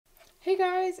Hey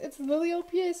guys, it's Lily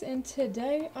LPS and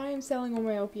today I am selling all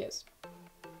my LPS.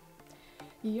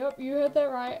 Yup, you heard that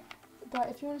right. But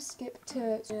if you want to skip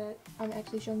to I'm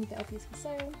actually showing you the LPS for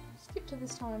sale, skip to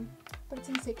this time. But it's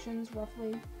in sections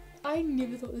roughly. I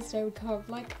never thought this day would come.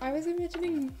 Like, I was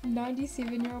imagining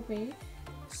 97-year-old me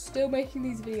still making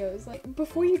these videos. Like,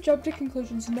 before you jump to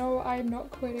conclusions, no, I am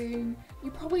not quitting.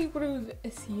 You probably would have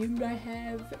assumed I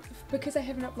have because I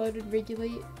haven't uploaded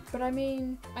regularly. But I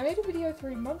mean, I made a video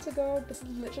 3 months ago, but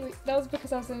literally, that was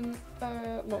because I was in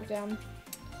lockdown.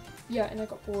 Yeah, and I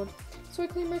got bored. So I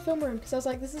cleaned my film room because I was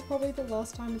like, this is probably the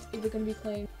last time it's ever going to be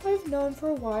clean. I've known for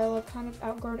a while I've kind of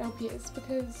outgrown LPS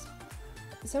because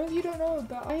some of you don't know,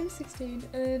 but I am 16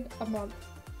 in a month.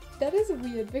 That is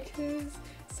weird because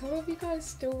some of you guys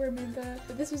still remember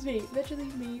that this was me, literally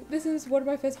me. This is one of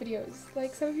my first videos.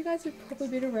 Like, some of you guys have probably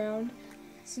been around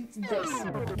since this.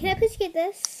 Can I please get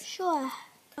this? Sure.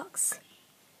 Box.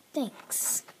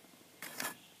 Thanks.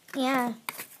 Yeah.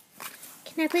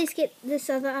 Can I please get this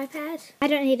other iPad? I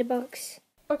don't need a box.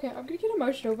 Okay, I'm gonna get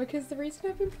emotional because the reason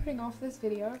I've been putting off this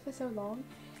video for so long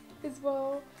is,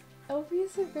 well,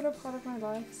 LPS have been a part of my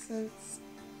life since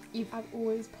I've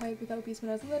always played with LPS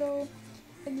when I was little.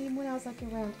 And then when I was like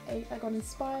around 8, I got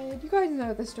inspired. You guys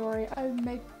know the story. I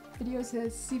made videos for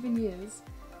 7 years.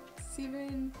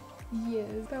 7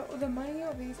 years. But the money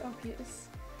of these LPS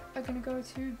are gonna go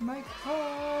to my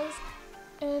cause.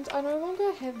 And I no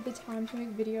longer have the time to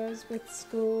make videos with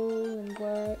school and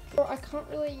work. Or I can't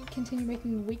really continue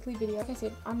making weekly videos. Like I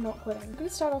said, I'm not quitting. I'm gonna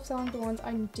start off selling the ones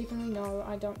I definitely know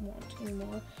I don't want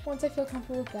anymore. Once I feel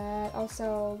comfortable with that, I'll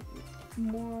sell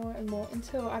more and more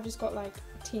until I've just got like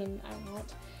 10 I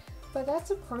want. But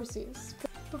that's a process.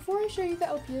 Before I show you the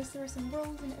LPS, there are some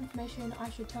rules and information I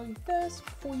should tell you first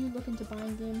before you look into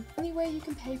buying them. The only way you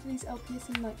can pay for these LPS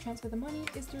and like transfer the money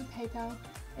is through PayPal.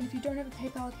 And if you don't have a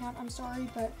PayPal account, I'm sorry,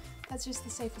 but that's just the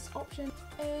safest option.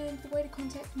 And the way to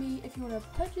contact me if you want to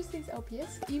purchase these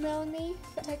LPS, emailing me.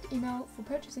 The contact email for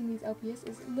purchasing these LPS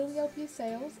is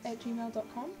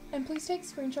lilylpssales@gmail.com. And please take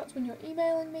screenshots when you're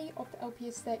emailing me of the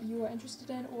LPS that you are interested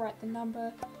in, or write the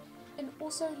number. And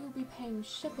also you'll be paying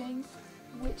shipping,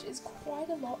 which is quite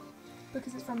a lot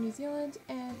because it's from New Zealand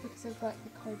and because of like the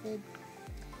COVID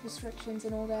restrictions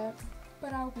and all that.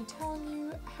 But I'll be telling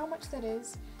you how much that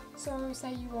is. So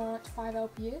say you want 5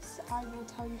 LPS, I will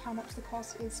tell you how much the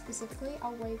cost is specifically.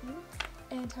 I'll weigh them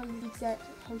and tell you the exact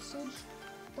postage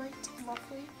rate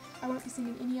roughly. I won't be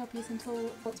sending any LPS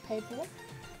until it's paid for.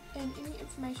 And any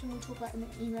information we'll talk about in the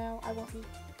email I won't be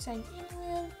saying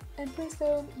anywhere. And please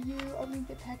film you opening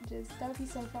the packages. That would be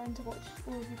so fun to watch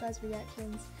all of you guys'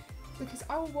 reactions because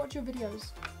I will watch your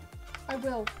videos. I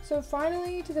will. So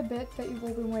finally to the bit that you've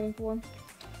all been waiting for.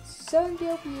 Selling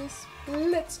the LPS.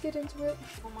 Let's get into it.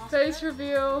 Face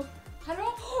reveal. How do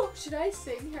I, should I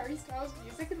sing Harry Styles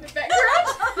music in the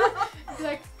background? It's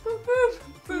like boop boop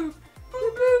boop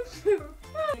boop boop boop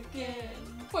again.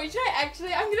 Wait, should I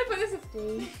actually? I'm gonna put this as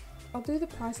D. I'll do the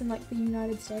price in like the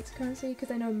United States currency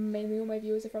because I know mainly all my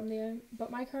viewers are from there.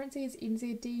 But my currency is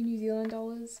NZD, New Zealand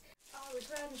dollars. I was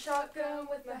riding shotgun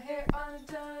with my hair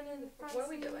undone in the front. What are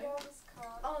we doing?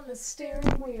 On the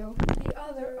steering wheel, the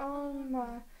other on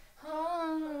my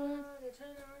heart.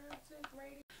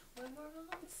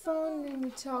 Phone and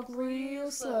we talk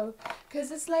real slow,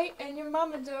 cause it's late and your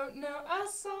mama don't know our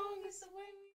song is the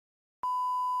way we.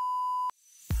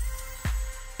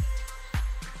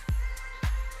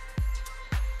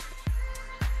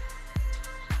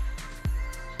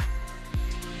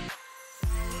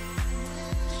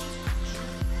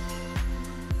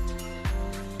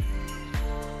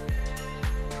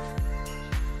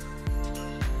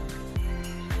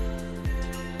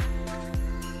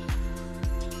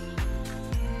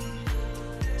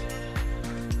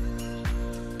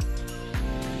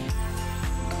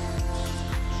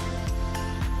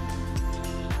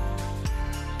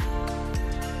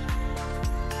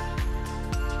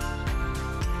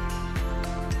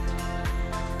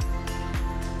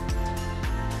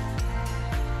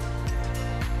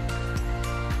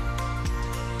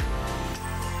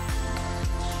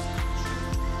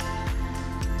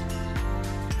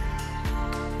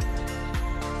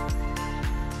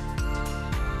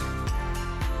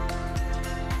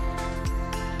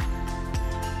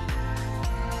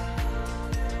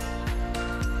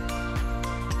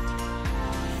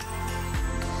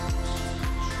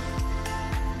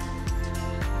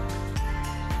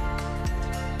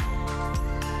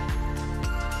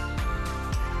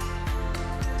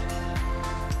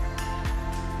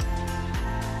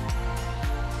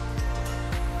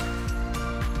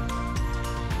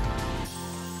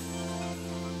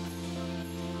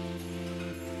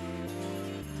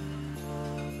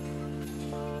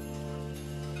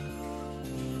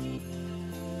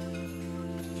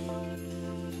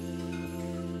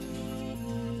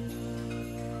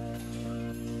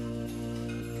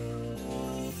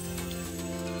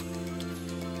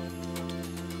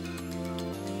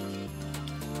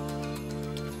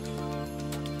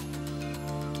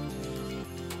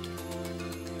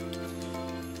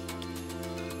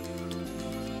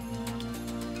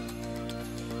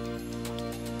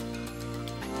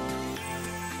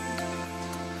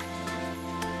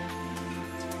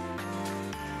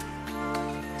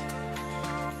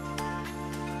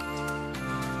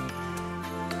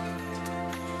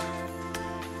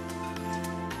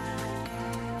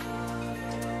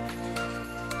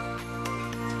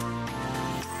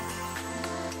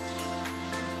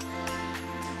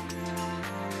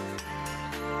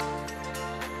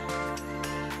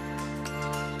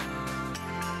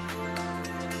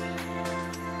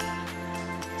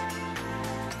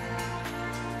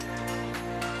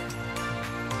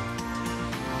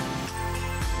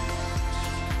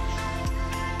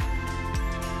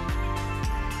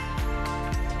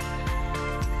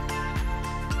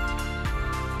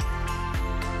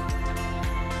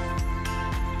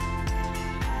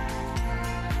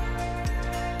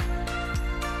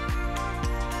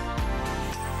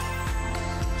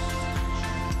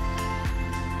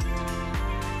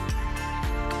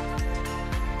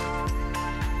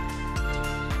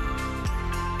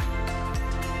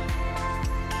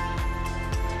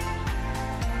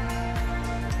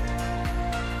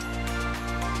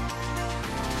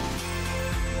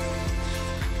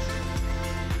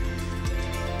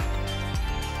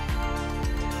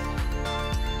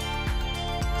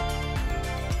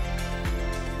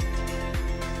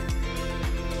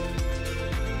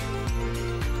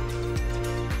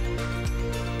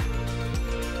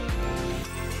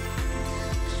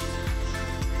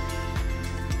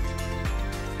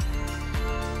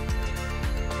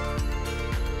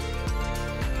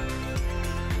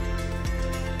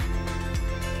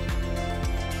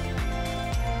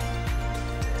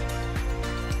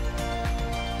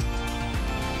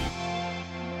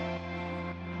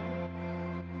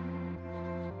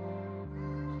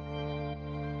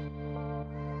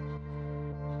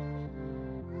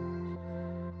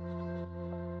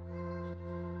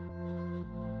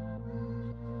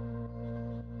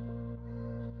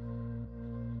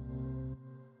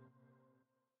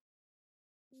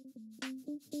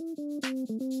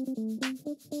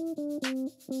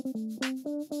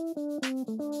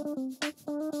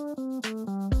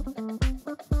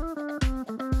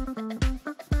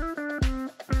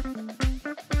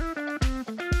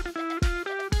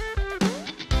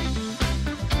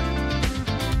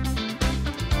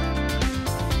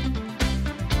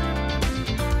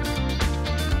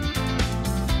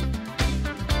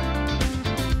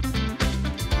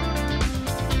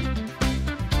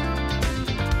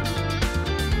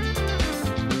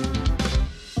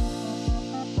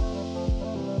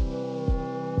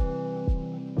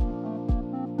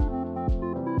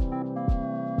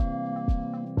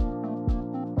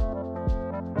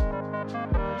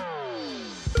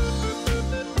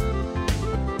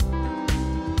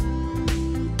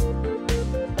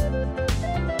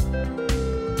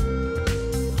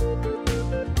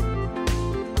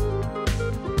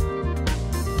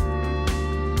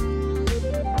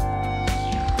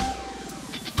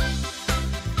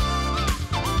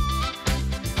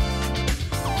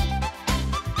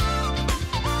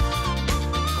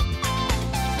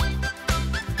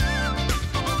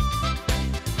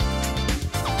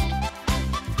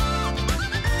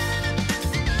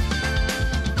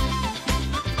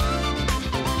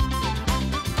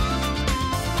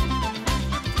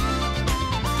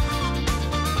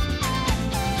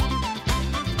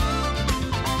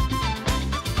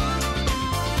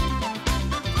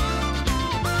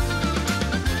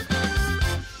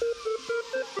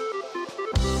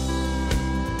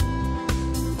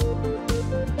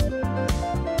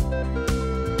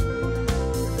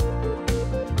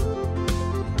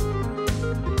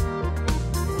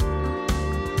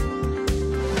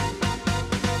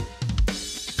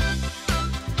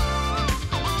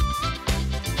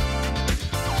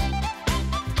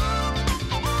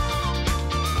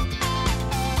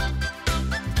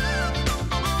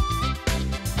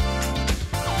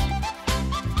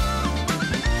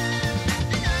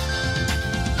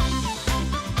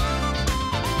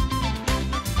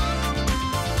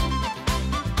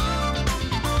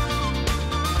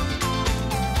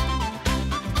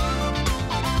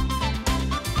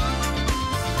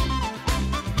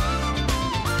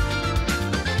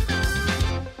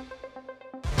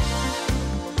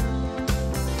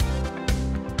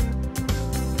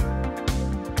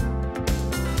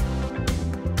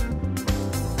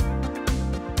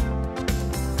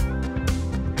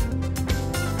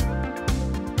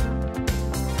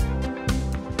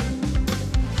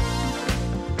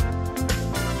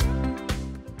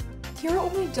 Here are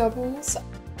all my doubles.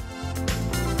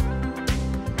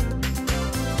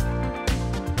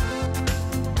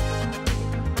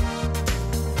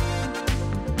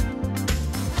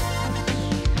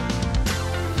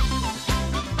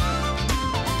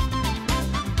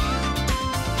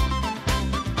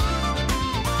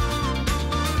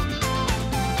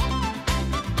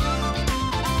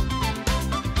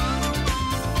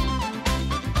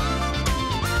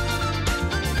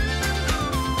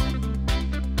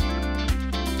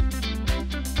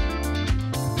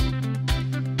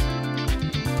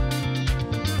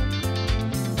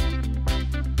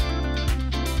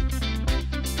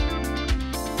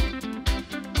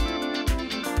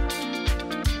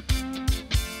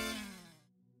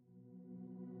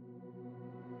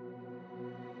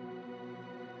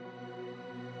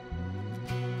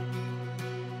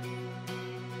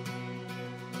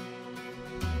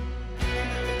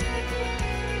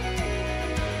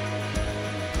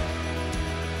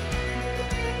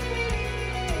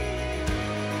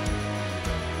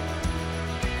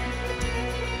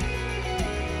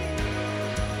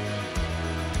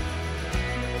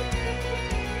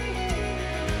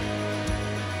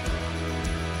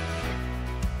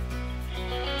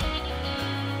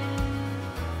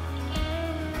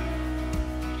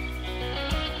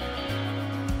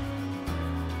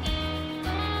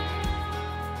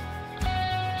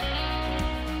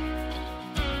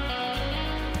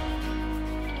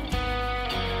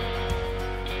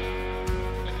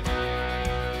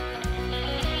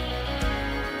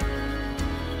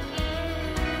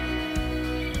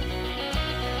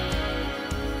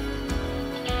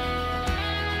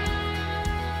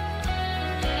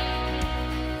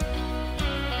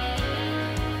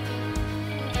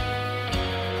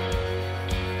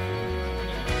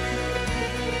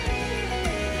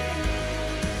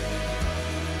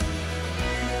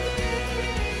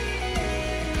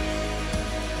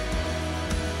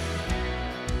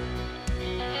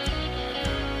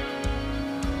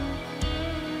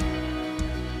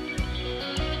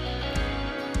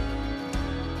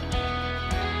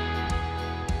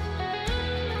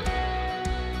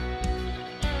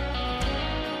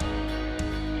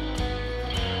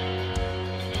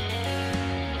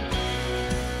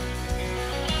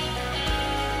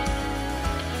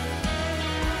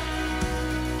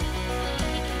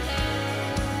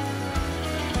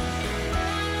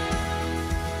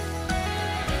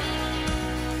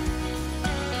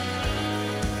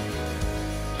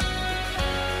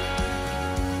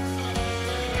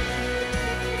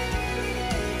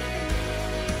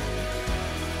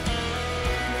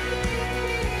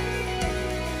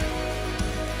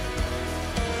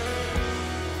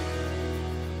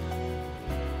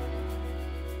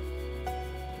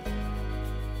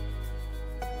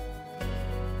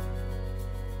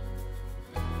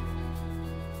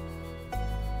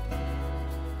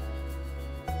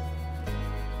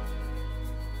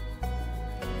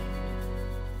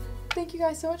 Thank you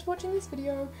guys so much for watching this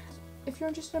video. If you're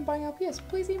interested in buying LPS,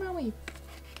 please email me.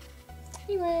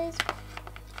 Anyways,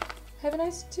 have a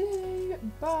nice day.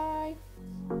 Bye.